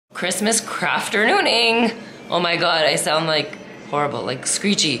Christmas crafternooning. Oh my god, I sound like horrible, like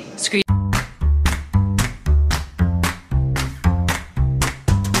screechy.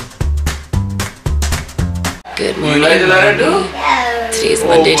 Good morning. Today's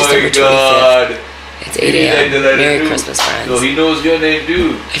Monday, December 25th. It's 8 a.m. Merry Christmas, friends. So he knows your name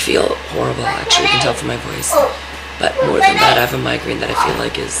too. I feel horrible, actually. You can tell from my voice. But more than that, I have a migraine that I feel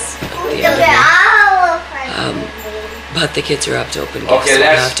like is at the end of me. But the kids are up to open gifts, so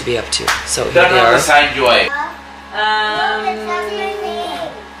I have to be up too. So here they are. Sign Joy.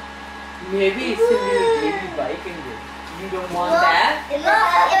 Maybe it's a little baby bike in there. You don't want that?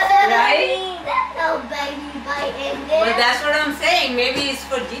 Right? No baby bike in there. But that's what I'm saying. Maybe it's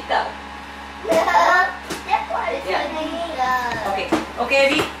for Gita. That's what it's for Gita. Okay. Okay,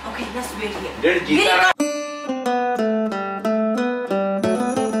 Eddie. Okay, let's wait here. Did Gita?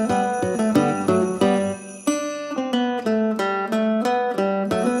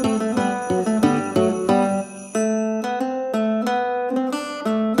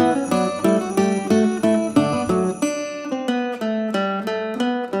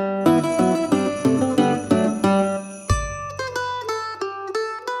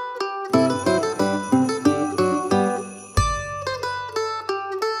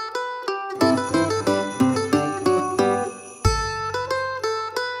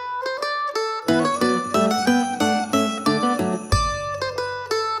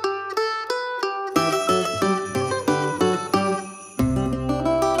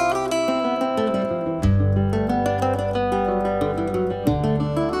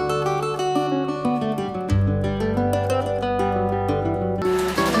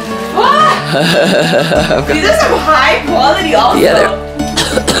 These are some high quality also. Yeah, they're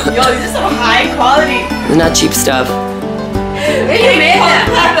Yo, these are some high quality. not cheap stuff. Where you made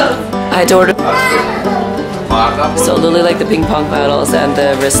them? I had to order. So Lily liked the ping pong paddles and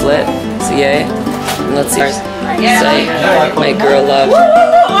the wristlet. So yay. And let's see. So my girl loved Oh,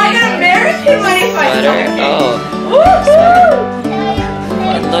 I got American money butter. Oh.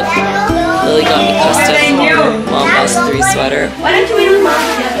 And look, Lily got me custom Mom House 3 sweater. Why don't you eat with mom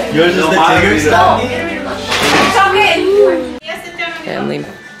together? Yours is the Tigger stuff? It's okay. Yes, sit down. Family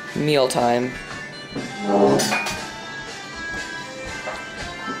meal time. Can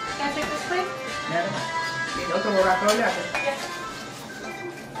I take this plate?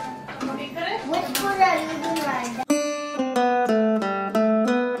 Which food are you doing right now?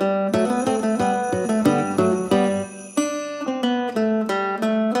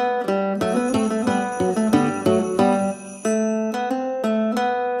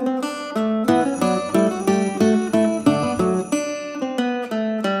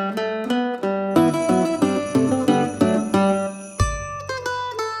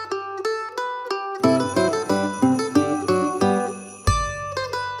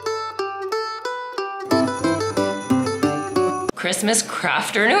 Christmas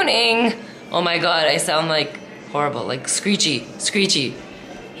crafternooning. Oh my god, I sound like horrible, like screechy.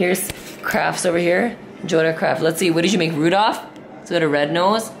 Here's crafts over here. Joda craft. Let's see, what did you make? Rudolph? So got a red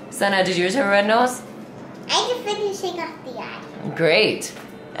nose. Sana, did yours have a red nose? I'm just finishing off the eye. Great.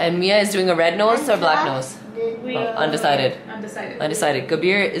 And Mia is doing a red nose or black nose? Undecided. Undecided.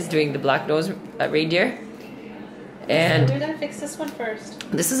 Kabir is doing the black nose reindeer. And we're gonna fix this one first.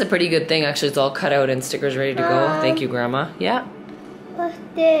 this is a pretty good thing, actually. It's all cut out and stickers ready to go. Thank you, Grandma. Yeah. What's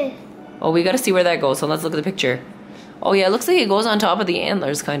this? Oh, we gotta see where that goes, so let's look at the picture. Oh yeah, it looks like it goes on top of the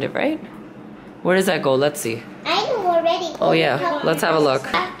antlers, kind of, right? Where does that go? Let's see. I know already. Oh yeah, let's have a look.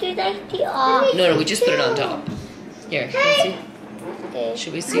 After that, the off. No, we just put it on top. Here, let's see. Okay.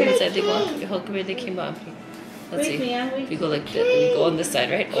 Should we see what side they go on? How come they came off? Let's see. If we go like this, we go on this side,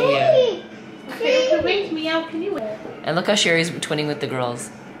 right? Oh yeah. Okay, wait me out. Can you wait? And look how Sherry's twinning with the girls.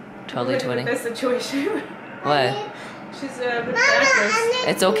 Totally twinning. This situation. What? She's with backwards.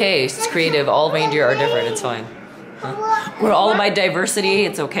 It's okay. It's creative. All reindeer are different. It's fine. Huh? We're all about diversity.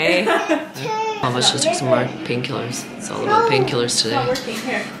 It's okay. Mom, let's just take some more painkillers. It's all about painkillers today. Not working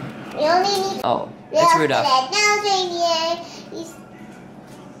here. We only need Oh, it's Rudolph.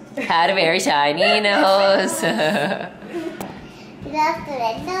 Had a very shiny nose. Rudolph the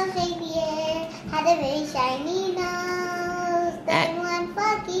red-nosed reindeer had a very shiny nose. Then one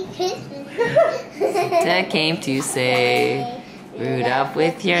foggy Christmas That came to say, Rudolph,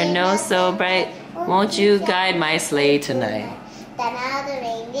 with your nose so bright, won't you guide my sleigh tonight? Then all the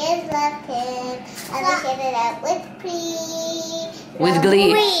reindeers loved him, and they shouted out with glee.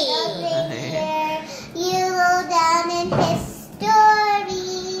 Reindeer, you go down in history.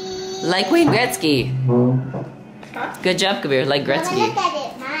 Like Wayne Gretzky. Huh? Good job, Kabir. Like When I Gretzky. look at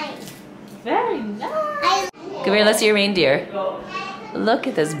it, mine. Very nice. Kabir, let's see your reindeer. Look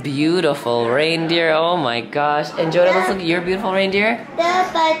at this beautiful reindeer. Oh my gosh. And Joda, let's look at your beautiful reindeer.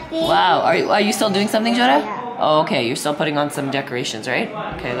 Wow. Are you still doing something, Joda? Yeah. Oh, okay. You're still putting on some decorations, right?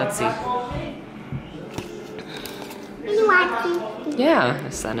 Okay, let's see. Yeah,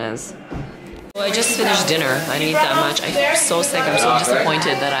 the sun is. Well, I just finished dinner. I didn't eat that much. I'm so sick. I'm so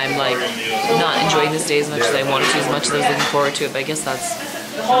disappointed that I'm like not enjoying this day as much as I wanted to, as much as I was looking forward to it. But I guess that's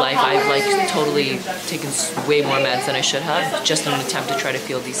life. I've like totally taken way more meds than I should have, just in an attempt to try to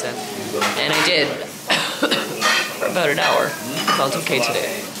feel decent. And I did for about an hour. I felt okay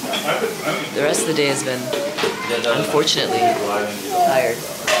today. The rest of the day has been, unfortunately, tired.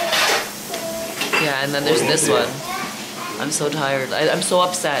 Yeah, and then there's this one. I'm so tired. I'm so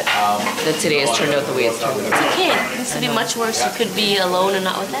upset that today has turned out the way it's turned out. It's okay. This would be much worse. You could be alone and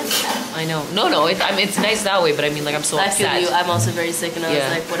not with them. I know. No, it's nice that way, but I mean, like, I'm so upset. I feel you. I'm also very sick, and I was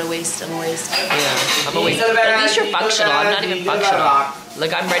like, what a waste. I'm a waste. Yeah, I'm a waste. At least you're functional. I'm not even functional.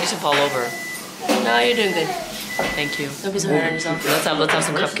 Like, I'm ready to fall over. No, you're doing good. Thank you. Don't be so hard on yourself. Let's have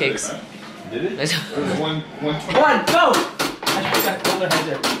some cupcakes. Did it? One, go! I should have older heads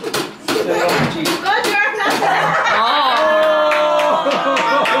there. Go,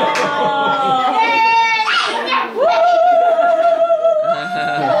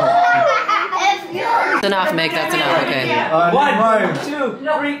 That's enough, Mick. That's enough. Okay. 1, 2,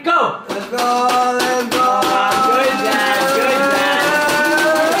 3, go! Let's go! Let's go! Good, Dad. Good, Dad.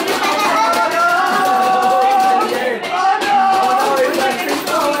 Keep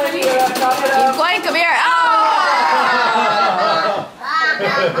going. Come here. Oh!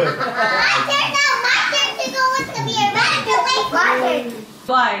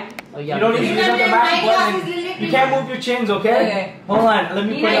 Fine. You don't need to use up the master button. You can't move your chins, okay? Hold on. Let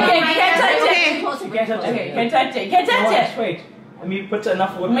me put it on. You can't touch it. You can't touch it. Okay, you can't touch it. You can't touch it. Wait. Let me put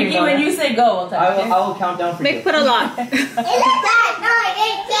enough whipped cream Mickey, on when it. you say go, we'll touch it. I will count down for you. Mick, put a lock.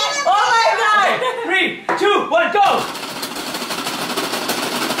 Oh my god! 3, 2, 1, go!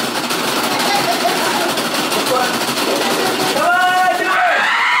 Come on, do it!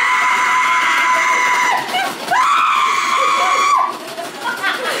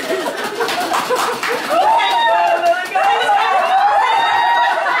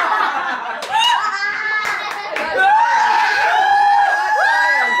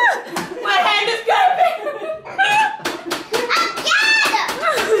 My hand is grabbing.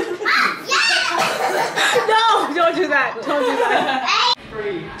 No, don't do that. Don't do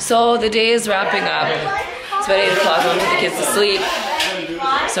that. So the day is wrapping up. It's about 8 o'clock. I'm putting the kids to sleep.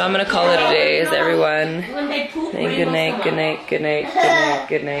 So I'm gonna call it a day. Is everyone? Good night. Good night. Good night. Good night.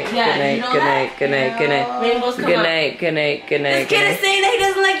 Good night. Good night. Good night. Good night. Good night. Rainbows come Good out. night. Good night. Good night. This kid is saying that he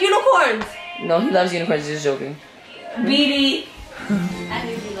doesn't like unicorns. No, he loves unicorns. He's just joking. Beanie.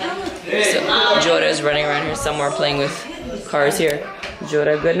 So Joda is running around here somewhere playing with cars here.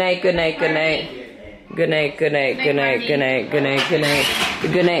 Joda, good night. Good night. Good night. Good night. Good night. Good night. Good night. Good night. Good night.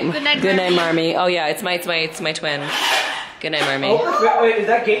 Good night. Good night, Marmy. Oh yeah, it's my twin. Good night, Marmy. Oh, wait, is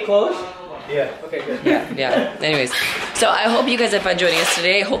that gate closed? Yeah. Okay, good. Yeah. Anyways, so I hope you guys had fun joining us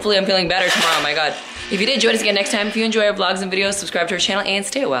today. Hopefully I'm feeling better tomorrow. Oh my god. If you did, join us again next time. If you enjoy our vlogs and videos, subscribe to our channel and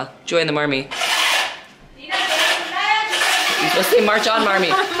stay a while. Join the Marmy. You're supposed to say march on, Marmy.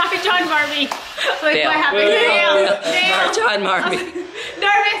 March on, Barbie. Like Fail. what happened? Fail. March on, Marmy.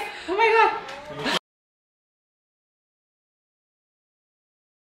 Nervous. Oh my god.